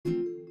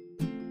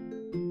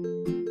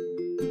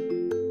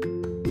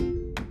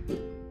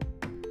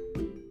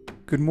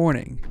Good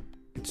morning.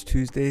 It's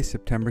Tuesday,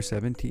 September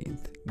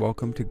 17th.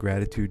 Welcome to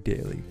Gratitude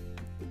Daily.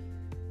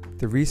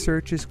 The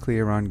research is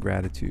clear on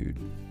gratitude.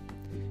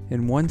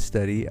 In one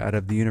study out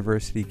of the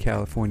University of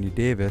California,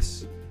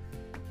 Davis,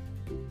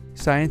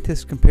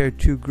 scientists compared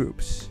two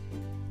groups.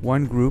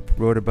 One group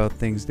wrote about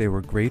things they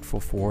were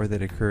grateful for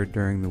that occurred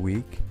during the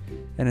week,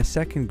 and a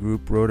second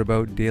group wrote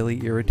about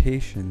daily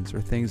irritations or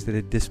things that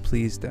had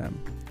displeased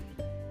them.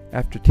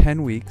 After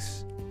 10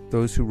 weeks,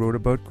 those who wrote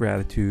about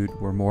gratitude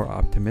were more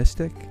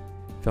optimistic,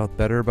 felt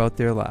better about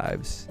their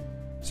lives.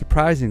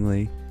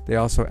 Surprisingly, they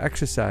also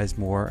exercised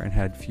more and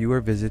had fewer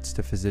visits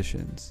to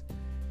physicians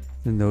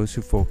than those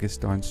who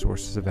focused on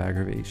sources of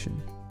aggravation.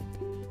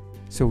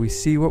 So we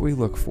see what we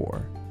look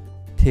for.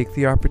 Take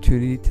the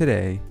opportunity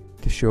today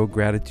to show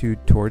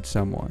gratitude towards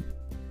someone.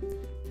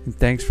 And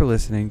thanks for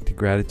listening to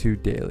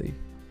Gratitude Daily.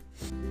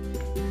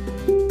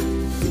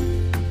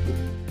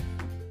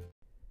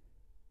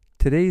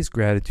 Today's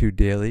Gratitude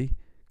Daily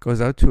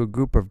goes out to a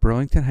group of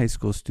Burlington High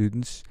School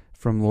students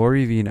from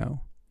Lori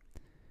Vino.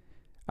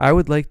 I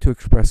would like to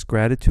express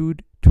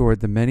gratitude toward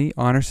the many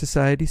Honor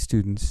Society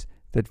students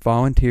that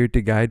volunteered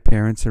to guide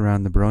parents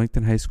around the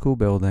Burlington High School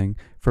building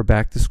for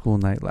back to school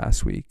night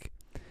last week.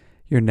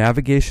 Your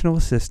navigational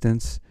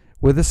assistance,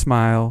 with a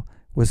smile,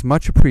 was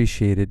much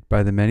appreciated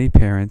by the many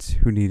parents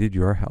who needed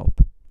your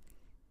help.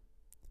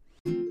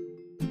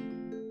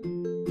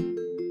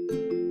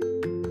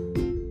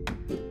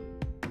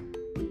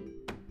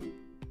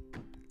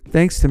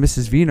 Thanks to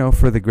Mrs. Vino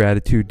for the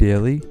Gratitude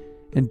Daily.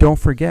 And don't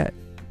forget,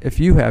 if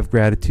you have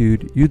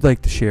gratitude you'd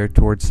like to share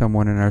towards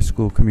someone in our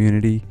school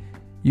community,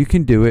 you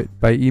can do it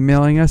by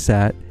emailing us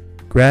at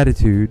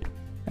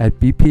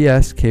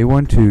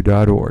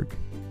gratitude@bpsk12.org.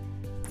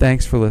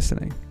 Thanks for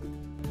listening.